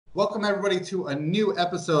Welcome, everybody, to a new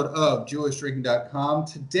episode of JewishDrinking.com.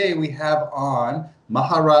 Today we have on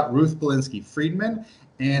Maharat Ruth Belinsky-Friedman,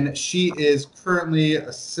 and she is currently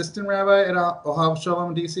assistant rabbi at Ohio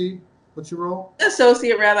Shalom, D.C. What's your role?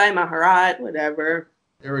 Associate Rabbi Maharat, whatever.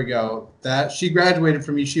 There we go. She graduated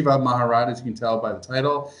from Yeshiva Maharat, as you can tell by the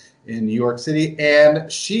title, in New York City,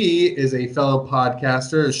 and she is a fellow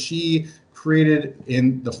podcaster. She created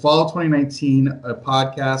in the fall of 2019 a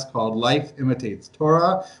podcast called Life Imitates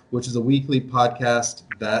Torah, which is a weekly podcast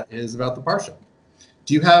that is about the Parsha.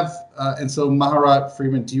 Do you have, and so Maharat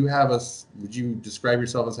Friedman, would you describe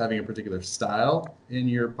yourself as having a particular style in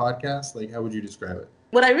your podcast? Like, how would you describe it?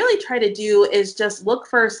 What I really try to do is just look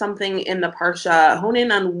for something in the Parsha, hone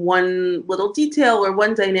in on one little detail or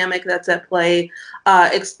one dynamic that's at play,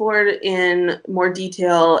 explore it in more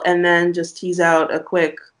detail, and then just tease out a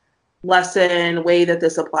quick lesson, way that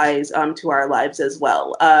this applies to our lives as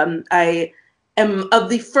well. I am of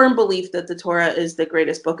the firm belief that the Torah is the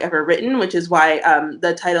greatest book ever written, which is why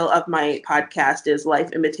the title of my podcast is Life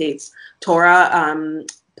Imitates Torah,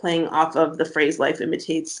 playing off of the phrase life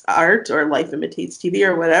imitates art or life imitates TV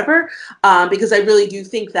or whatever, because I really do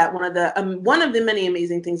think that one of the many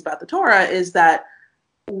amazing things about the Torah is that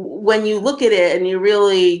when you look at it and you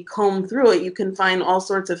really comb through it, you can find all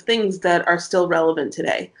sorts of things that are still relevant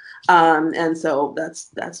today. And so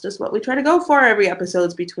that's just what we try to go for. Every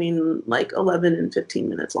episode's between like 11 and 15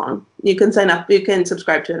 minutes long. You can sign up. You can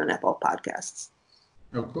subscribe to it on Apple Podcasts.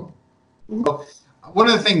 Oh, cool. Well, one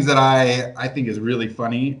of the things that I think is really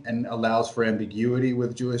funny and allows for ambiguity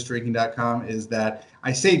with JewishDrinking.com is that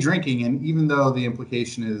I say drinking, and even though the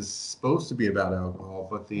implication is supposed to be about alcohol,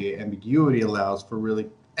 but the ambiguity allows for really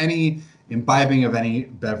any imbibing of any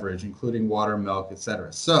beverage, including water, milk,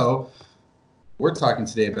 etc. So we're talking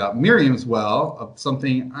today about Miriam's well, of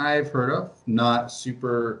something I've heard of, not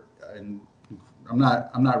super, and I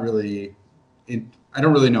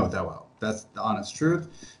don't really know it that well. That's the honest truth.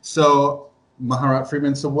 So Maharat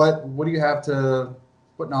Friedman, so what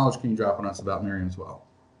knowledge can you drop on us about Miriam's well?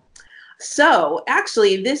 So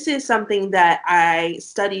actually, this is something that I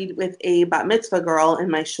studied with a bat mitzvah girl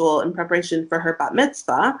in my shul in preparation for her bat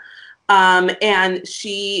mitzvah. And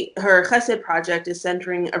her chesed project is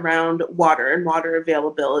centering around water and water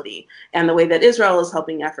availability and the way that Israel is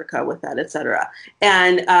helping Africa with that, et cetera.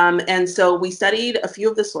 And so we studied a few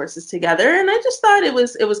of the sources together, and I just thought it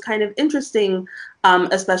was kind of interesting,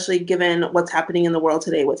 especially given what's happening in the world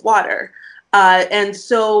today with water. And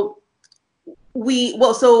so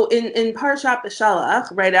in Parashat Beshalach,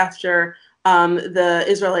 right after the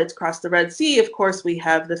Israelites crossed the Red Sea, of course, we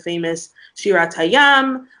have the famous Shirat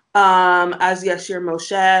Hayam, as Yashir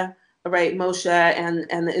Moshe, right? Moshe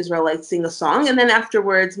and the Israelites sing a song. And then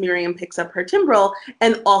afterwards, Miriam picks up her timbrel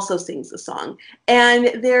and also sings a song.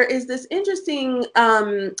 And there is this interesting,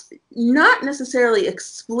 not necessarily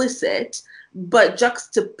explicit, but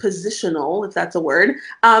juxtapositional, if that's a word,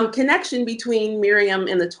 connection between Miriam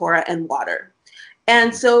and the Torah and water.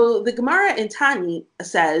 And so the Gemara in Tani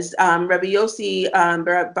says, Rabbi Yossi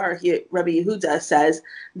Rabbi Yehuda says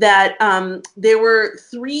that there were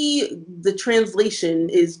the translation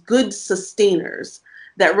is good sustainers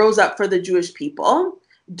that rose up for the Jewish people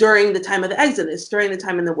during the time of the Exodus, during the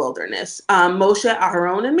time in the wilderness, Moshe,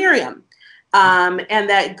 Aharon, and Miriam. And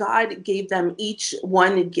that God gave them each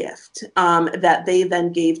one gift that they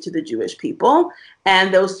then gave to the Jewish people.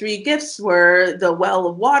 And those three gifts were the well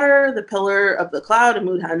of water, the pillar of the cloud,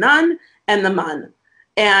 Amud Hanan, and the man.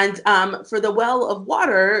 And for the well of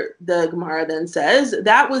water, the Gemara then says,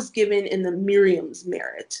 that was given in the Miriam's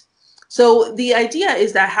merit. So the idea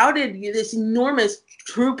is that how did this enormous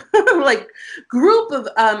group of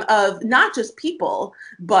not just people,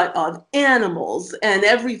 but of animals and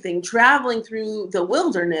everything traveling through the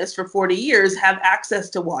wilderness for 40 years have access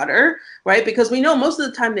to water, right? Because we know most of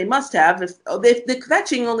the time they must have. If the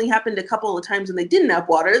kvetching only happened a couple of times and they didn't have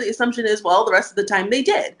water, the assumption is, well, the rest of the time they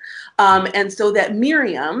did. And so that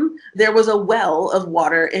Miriam, there was a well of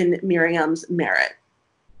water in Miriam's merit.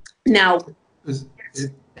 Now,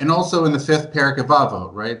 and also in the fifth parak of Avot,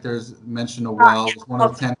 right? There's mention of well, one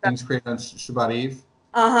of the 10 things created on Shabbat Eve.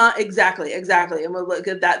 Exactly. And we'll look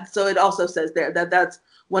at that. So it also says there that that's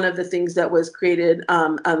one of the things that was created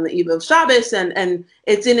on the eve of Shabbos, and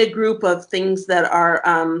it's in a group of things that are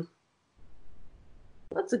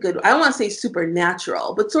That's a good, I don't want to say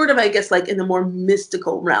supernatural, but sort of, I guess, like in the more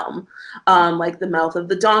mystical realm, like the mouth of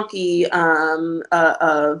the donkey,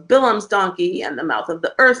 of Bilam's donkey, and the mouth of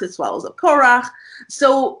the earth, as well as of Korach.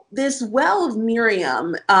 So this well of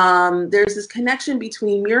Miriam, there's this connection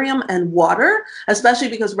between Miriam and water, especially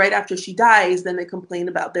because right after she dies, then they complain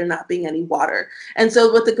about there not being any water. And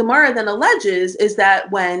so what the Gemara then alleges is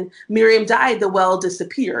that when Miriam died, the well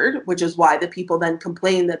disappeared, which is why the people then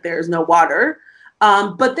complain that there's no water.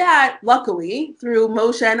 But that, luckily, through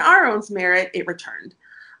Moshe and Aaron's merit, it returned.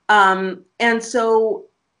 And so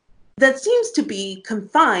that seems to be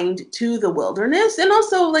confined to the wilderness. And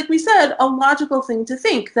also, like we said, a logical thing to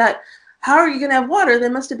think that how are you going to have water?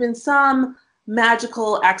 There must have been some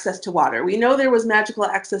magical access to water. We know there was magical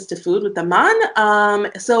access to food with the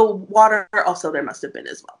man. So water also there must have been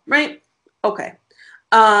as well, right? Okay.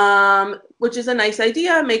 Which is a nice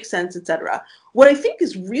idea, makes sense, etc. What I think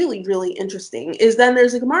is really, really interesting is then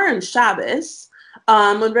there's a Gemara in Shabbos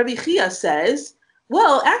when Rabbi Chia says,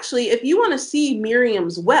 well, actually, if you want to see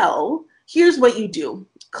Miriam's well, here's what you do.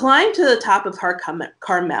 Climb to the top of Har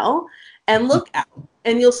Carmel and look out,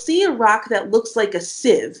 and you'll see a rock that looks like a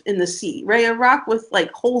sieve in the sea, right? A rock with like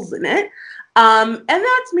holes in it. And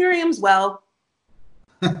that's Miriam's well.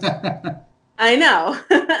 I know.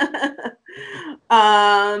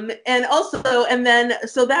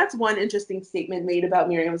 So that's one interesting statement made about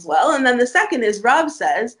Miriam's well. And then the second is Rav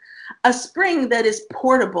says, a spring that is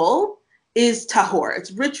portable is tahor.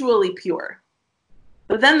 It's ritually pure.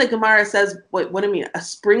 But then the Gemara says, what do you mean? A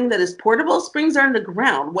spring that is portable? Springs are in the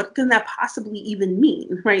ground. What can that possibly even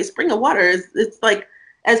mean, right? A spring of water it's like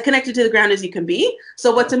as connected to the ground as you can be.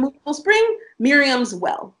 So what's a movable spring? Miriam's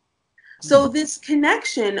well. So this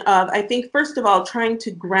connection of, I think, first of all, trying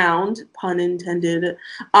to ground, pun intended,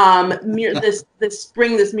 this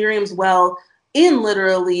spring, this Miriam's well, in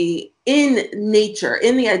nature,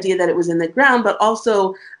 in the idea that it was in the ground, but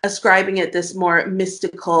also ascribing it this more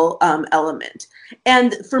mystical element.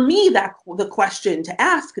 And for me, the question to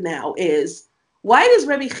ask now is, why does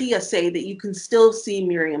Rabbi Chia say that you can still see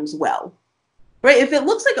Miriam's well? Right? If it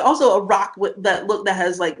looks like also a rock that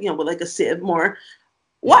has like, with like a sieve more,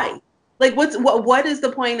 why? Like, what is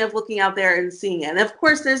the point of looking out there and seeing it? And of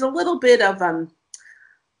course, there's a little bit of, I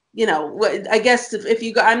guess if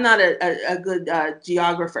you go, I'm not a good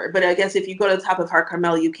geographer, but I guess if you go to the top of Har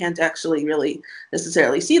Carmel, you can't actually really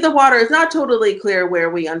necessarily see the water. It's not totally clear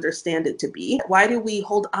where we understand it to be. Why do we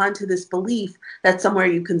hold on to this belief that somewhere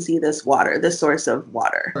you can see this water, this source of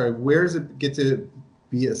water? Sorry, where does it get to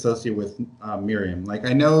be associated with Miriam? Like,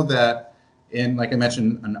 I know that like I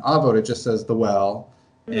mentioned, an Avot, it just says the well.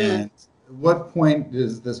 Mm-hmm. And at what point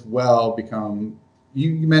does this well become,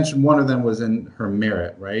 you mentioned one of them was in her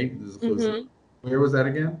merit, right? Where was that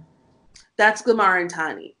again? That's Gemara and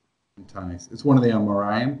Tani. It's one of the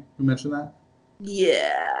Amoraim who mentioned that?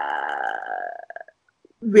 Yeah.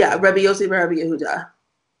 Yeah, Rabbi Yossi, Rabbi Yehuda.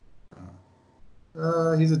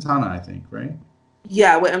 He's a Tana, I think, right?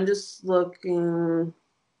 Yeah, wait, I'm just looking.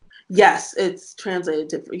 Yes, it's translated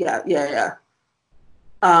to, yeah.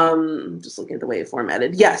 Just looking at the way it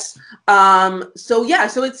formatted. Yes. So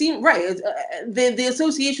it seemed right. The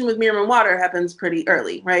association with Miriam and water happens pretty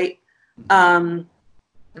early, right? I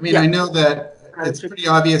know that it's pretty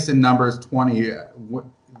obvious in Numbers 20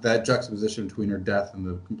 that juxtaposition between her death and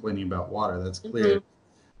the complaining about water. That's clear.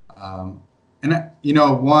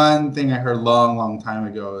 Mm-hmm. One thing I heard long time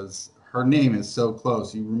ago is her name is so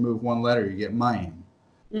close. You remove one letter, you get Mayim.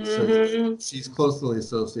 Mm-hmm. So she's closely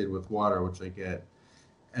associated with water, which I get.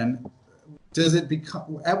 And does it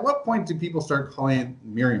become, at what point do people start calling it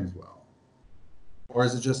Miriam's well? Or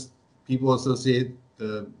is it just people associate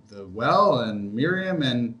the well and Miriam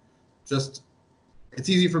and just, it's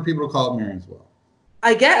easy for people to call it Miriam's well?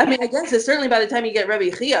 I guess it's certainly by the time you get Rabbi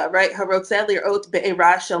Chia, right? Harot Sadli or Ot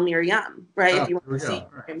Be'era Shel Miriam, right? If you want to see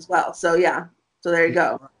Miriam's well. So yeah, so there you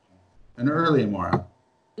go. An early Amora.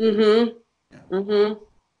 Mm-hmm. Yeah. Mm-hmm.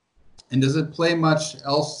 And does it play much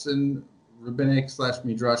else in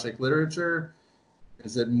rabbinic/midrashic literature?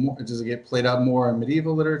 Does it get played out more in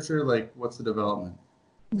medieval literature? Like, what's the development?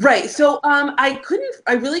 Right. So I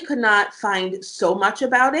really could not find so much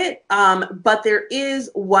about it. But there is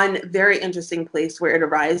one very interesting place where it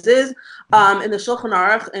arises in the Shulchan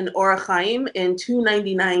Aruch in Orach Chaim in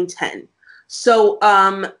 299:10. So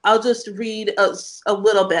I'll just read a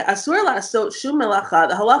little bit. Asur la'asot shum melacha.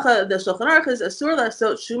 The halacha of the Shulchan Aruch is asur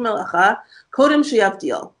la'asot shum melacha kodem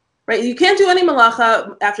sheyavdil. Right. You can't do any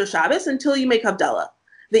melacha after Shabbos until you make Havdalah.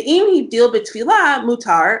 The im hivdil betfilah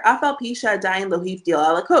mutar afal pisha dayin lo hivdil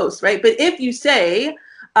alakos. Right. But if you say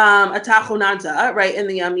a tachonanta, right, in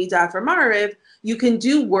the Amidah for Mariv, you can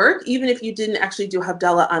do work even if you didn't actually do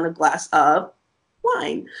Havdalah on a glass of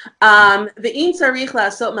wine. Ve'in tzarich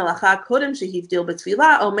la'asot melacha kodem shehivdil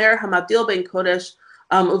b'tfilah, omer hamavdil ben kodesh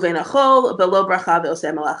uvein achol below bracha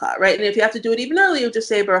ve'oseh melacha, right? And if you have to do it even earlier, you just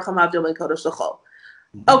say baruch hamavdil ben kodesh l'chol.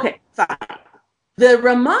 Okay, fine. The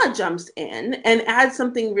Ramah jumps in and adds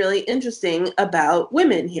something really interesting about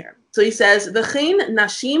women here. So he says, "V'chein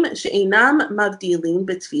nashim she'einam mavdilin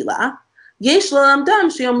b'tfilah, yesh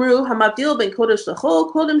lalamdam she'omru hamavdil ben kodesh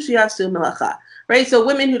l'chol kodem she'yasu melacha." Right, so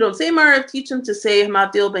women who don't say Mariv, teach them to say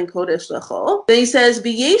hamavdil ben kodesh l'chol. Then he says,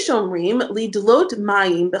 "V'yesh omrim lidlot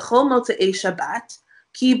mayim b'chol motzei Shabbat,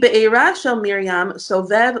 ki be'era shel Miriam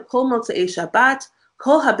sovev kol motzei Shabbat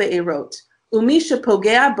kol ha'be'erot." Umisha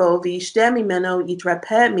pogea bo v'yishte mimeno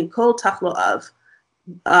yitrapeh mikol tachloav.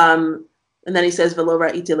 And then he says, "V'lo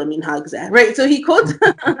ra'iti leminhag zeh." Right. So he quotes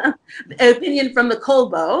an opinion from the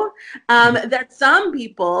Kolbo that some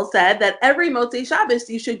people said that every Motzei Shabbos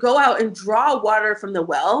you should go out and draw water from the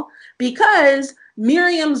well because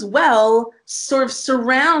Miriam's well sort of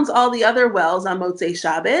surrounds all the other wells on Motzei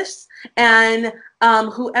Shabbos, and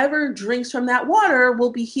whoever drinks from that water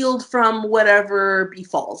will be healed from whatever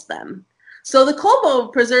befalls them. So the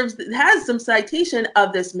Kolbo has some citation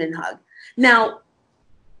of this minhag. Now,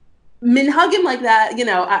 minhagim like that,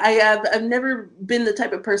 I've never been the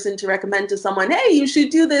type of person to recommend to someone, hey, you should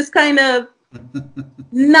do this kind of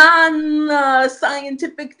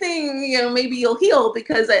non-scientific thing, maybe you'll heal,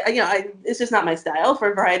 because it's just not my style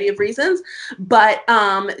for a variety of reasons. But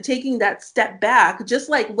taking that step back, just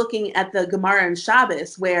like looking at the Gemara and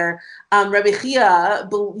Shabbos, where Rabbi Chia,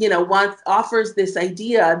 offers this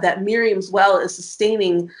idea that Miriam's well is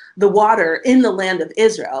sustaining the water in the land of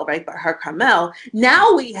Israel, right, by Har Carmel.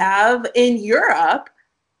 Now we have in Europe,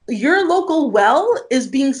 your local well is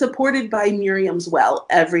being supported by Miriam's well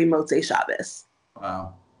every Motzei Shabbos.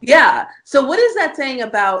 Wow. Yeah. So what is that saying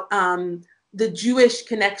about the Jewish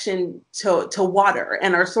connection to water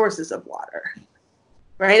and our sources of water?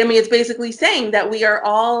 Right? I mean, it's basically saying that we are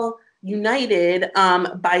all united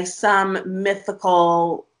by some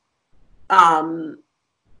mythical,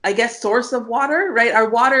 source of water, right? Our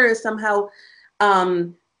water is somehow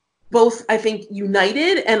both, I think,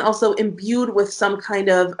 united and also imbued with some kind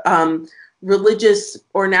of religious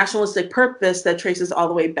or nationalistic purpose that traces all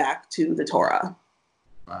the way back to the Torah.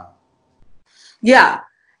 Wow. Yeah.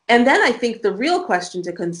 And then I think the real question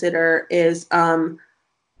to consider is,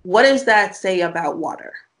 what does that say about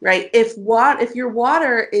water, right? If your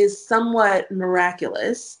water is somewhat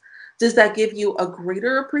miraculous, does that give you a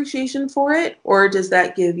greater appreciation for it, or does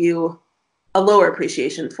that give you a lower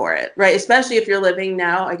appreciation for it, right? Especially if you're living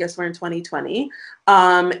now, I guess we're in 2020,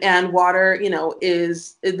 and water, we know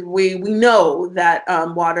that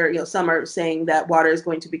water, some are saying that water is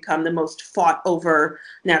going to become the most fought over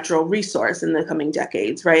natural resource in the coming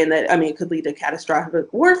decades, right? And that, it could lead to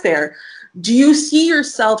catastrophic warfare. Do you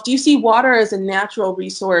see water as a natural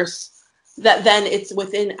resource that then it's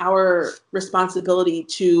within our responsibility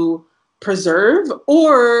to preserve?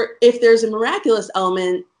 Or if there's a miraculous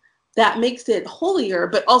element that makes it holier,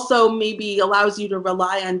 but also maybe allows you to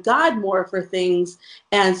rely on God more for things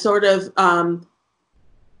and sort of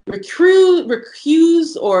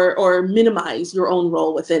recuse or minimize your own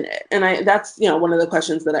role within it? And that's one of the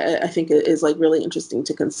questions that I think is like really interesting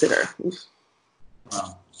to consider.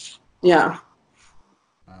 Wow. Yeah.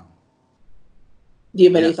 Wow. Do you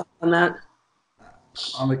have any thoughts on that?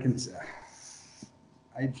 It's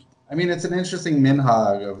an interesting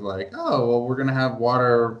minhag of like, oh, well, we're gonna have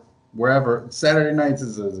water wherever. Saturday nights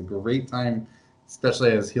is a great time,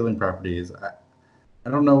 especially as healing properties. I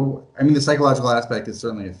don't know. The psychological aspect is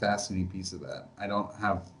certainly a fascinating piece of that. I don't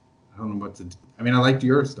know what to do. I liked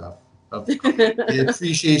your stuff of the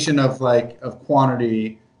appreciation of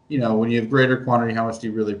quantity. When you have greater quantity, how much do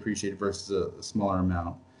you really appreciate versus a smaller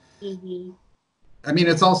amount? Mm-hmm.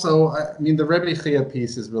 It's also, the Rebbe Chia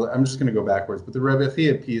piece is really, I'm just going to go backwards, but the Rebbe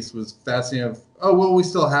Chia piece was fascinating we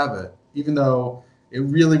still have it, even though it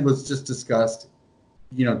really was just discussed,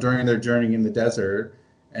 during their journey in the desert.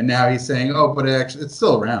 And now he's saying, but it's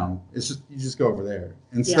still around. It's just, you just go over there.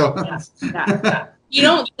 And I'm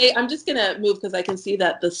just going to move because I can see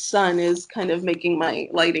that the sun is kind of making my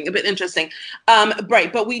lighting a bit interesting.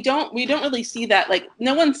 Right. But we don't really see that. Like,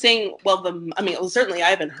 no one's saying, certainly I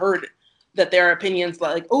haven't heard that there are opinions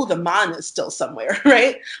like, the man is still somewhere,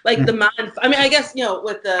 right? Like the man, I guess,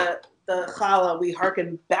 with the challah, we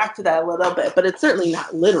hearken back to that a little bit, but it's certainly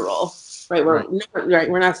not literal, right?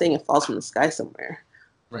 We're not saying it falls from the sky somewhere.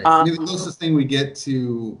 Right. The closest thing we get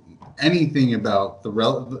to anything about the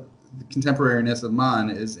contemporariness of man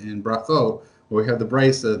is in Brachot, Or we have the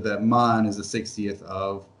brisa that man is a 60th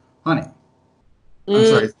of honey. I'm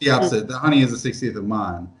sorry, it's the opposite. The honey is a 60th of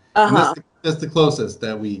man. And that's the closest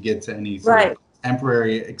that we get to any sort of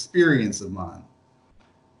temporary experience of man.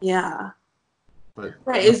 Yeah. But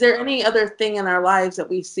right. Is there any other thing in our lives that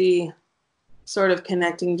we see sort of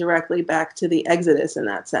connecting directly back to the Exodus in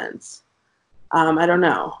that sense? I don't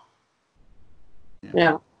know.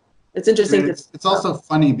 Yeah. It's interesting. It's also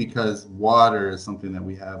funny because water is something that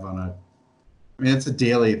we have it's a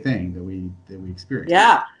daily thing that we experience.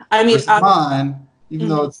 Yeah. I mean, man, even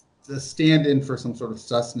though it's a stand-in for some sort of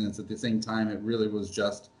sustenance, at the same time, it really was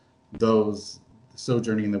just those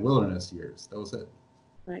sojourning in the wilderness years. That was it.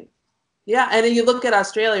 Right. Yeah. And then you look at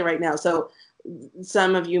Australia right now. So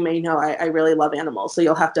some of you may know I really love animals. So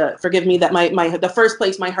you'll have to forgive me that the first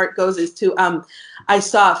place my heart goes is to, I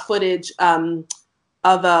saw footage of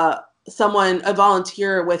a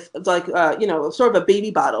volunteer with sort of a baby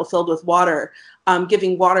bottle filled with water,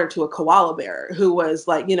 giving water to a koala bear who was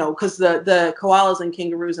because the koalas and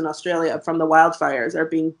kangaroos in Australia from the wildfires are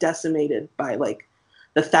being decimated by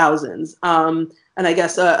the thousands. And I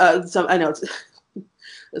guess I know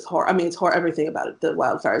it's horror. I mean, it's horror. Everything about it. The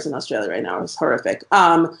wildfires in Australia right now is horrific.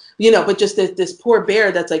 But just this poor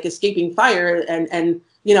bear that's escaping fire and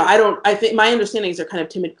I think my understandings are kind of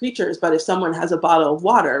timid creatures, but if someone has a bottle of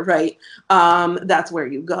water, right, that's where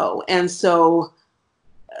you go. And so,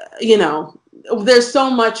 there's so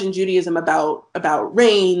much in Judaism about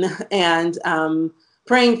rain and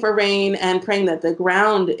praying for rain and praying that the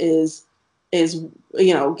ground is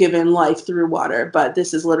given life through water, but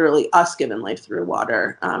this is literally us given life through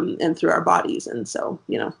water and through our bodies. And so,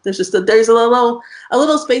 there's a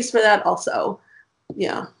little space for that also.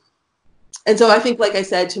 Yeah. And so I think, like I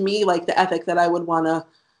said, to me, the ethic that I would want to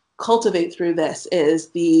cultivate through this is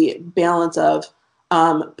the balance of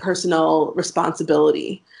personal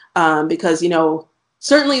responsibility. Because,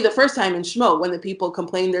 certainly the first time in Shemot, when the people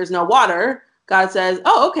complain there's no water, God says,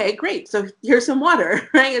 oh, okay, great. So here's some water,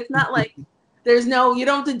 right? It's not like you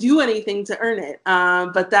don't have to do anything to earn it.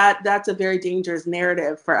 But that's a very dangerous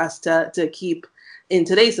narrative for us to keep in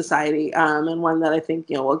today's society, and one that I think,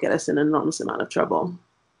 will get us in an enormous amount of trouble.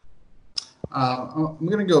 I'm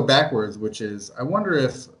going to go backwards, which is I wonder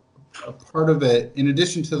if a part of it, in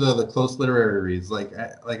addition to the close literary reads, like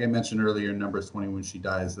I mentioned earlier in Numbers 20 when she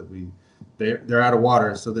dies, that they're out of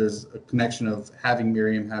water, so there's a connection of having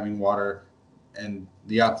Miriam having water and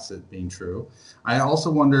the opposite being true. I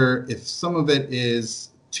also wonder if some of it is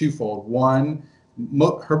twofold. One,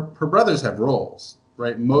 her brothers have roles,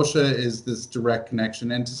 right? Moshe is this direct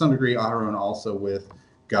connection, and to some degree Aharon also with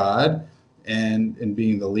God and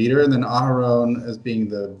being the leader, and then Aharon as being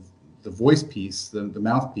the voice piece, the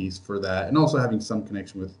mouthpiece for that, and also having some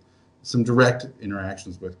connection with some direct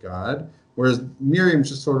interactions with God, whereas Miriam's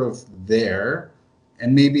just sort of there,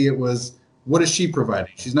 and maybe it was, what is she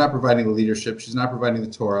providing? She's not providing the leadership, she's not providing the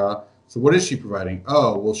Torah, so what is she providing?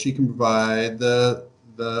 Oh, well, she can provide the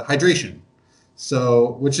hydration,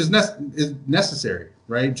 so which is necessary,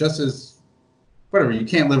 right? Just as whatever, you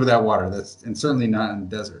can't live without water, and certainly not in the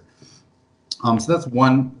desert. So that's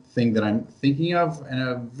one thing that I'm thinking of, and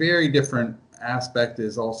a very different aspect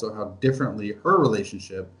is also how differently her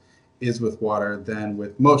relationship is with water than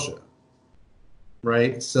with Moshe,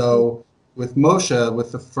 right? So with Moshe,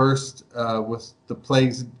 with the first, with the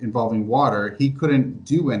plagues involving water, he couldn't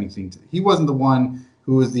do anything. He wasn't the one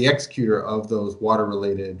who was the executor of those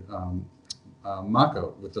water-related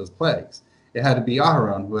makot with those plagues. It had to be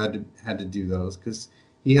Aharon who had to do those because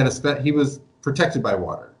he was protected by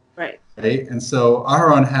water. Right. And so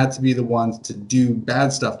Aharon had to be the ones to do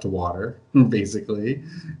bad stuff to water, basically,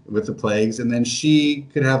 with the plagues. And then she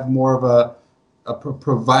could have more of a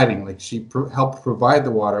providing, like she helped provide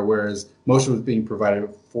the water, whereas Moshe was being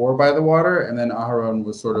provided for by the water. And then Aharon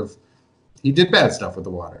was he did bad stuff with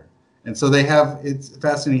the water. And so it's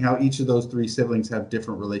fascinating how each of those three siblings have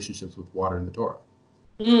different relationships with water in the Torah.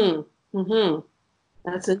 Mm-hmm.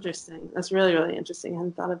 That's interesting. That's really, really interesting. I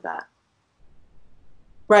hadn't thought of that.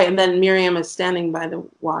 Right, and then Miriam is standing by the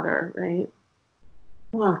water, right?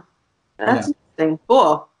 Huh. That's interesting.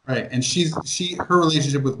 Cool. Right, and her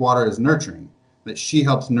relationship with water is nurturing. That she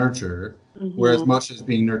helps nurture, whereas Moshe is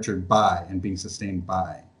being nurtured by and being sustained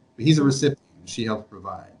by. But he's a recipient. She helps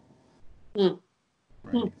provide.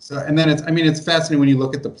 Right. So, and then it's fascinating when you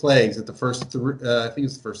look at the plagues. At the first three, I think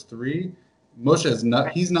it's the first three. Moshe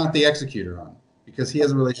he's not the executor on, because he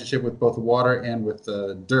has a relationship with both the water and with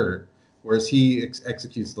the dirt. Whereas he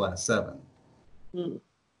executes the last 7.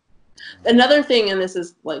 Another thing, and this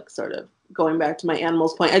is sort of going back to my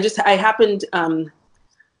animals point, I happened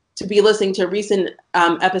to be listening to a recent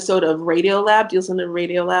episode of Radio Lab. Do you listen to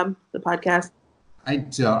Radio Lab, the podcast? I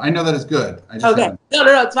don't. I know that it's good. I just Okay. haven't.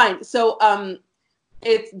 No, it's fine. So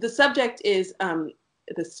it's the subject is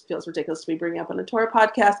this feels ridiculous to be bringing up on a Torah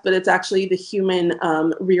podcast, but it's actually the human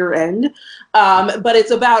rear end. But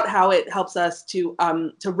it's about how it helps us to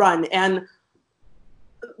run. And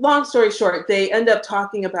long story short, they end up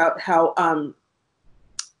talking about how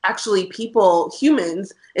actually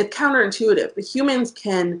humans, it's counterintuitive, but humans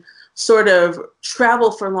can sort of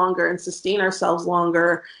travel for longer and sustain ourselves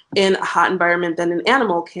longer in a hot environment than an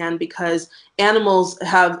animal can, because animals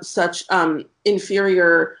have such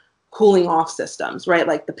inferior cooling off systems, right?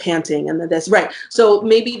 Like the panting and the this, right? So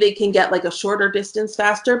maybe they can get like a shorter distance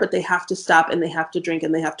faster, but they have to stop and they have to drink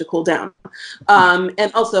and they have to cool down.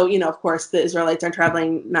 And also, of course, the Israelites are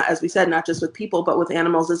traveling, not, as we said, not just with people, but with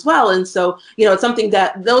animals as well. And so, it's something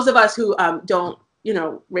that those of us who don't,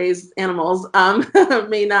 raise animals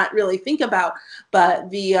may not really think about, but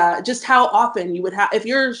the just how often you would have, if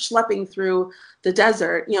you're schlepping through the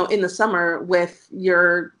desert, in the summer with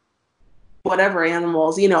your whatever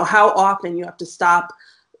animals, how often you have to stop,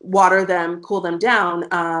 water them, cool them down.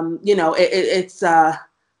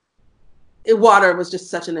 Water was just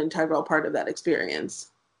such an integral part of that experience.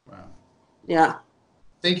 Wow. Yeah.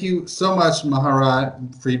 Thank you so much,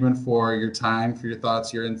 Maharat Friedman, for your time, for your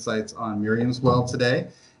thoughts, your insights on Miriam's well today.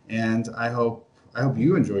 And I hope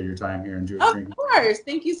you enjoy your time here in Jewish Drinking. Of course.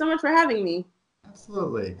 Thank you so much for having me.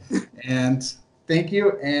 Absolutely. And thank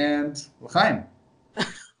you, and l'chaim.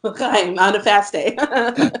 L'chaim on a fast day.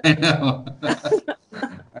 I know.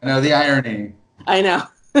 I know the irony. I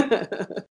know.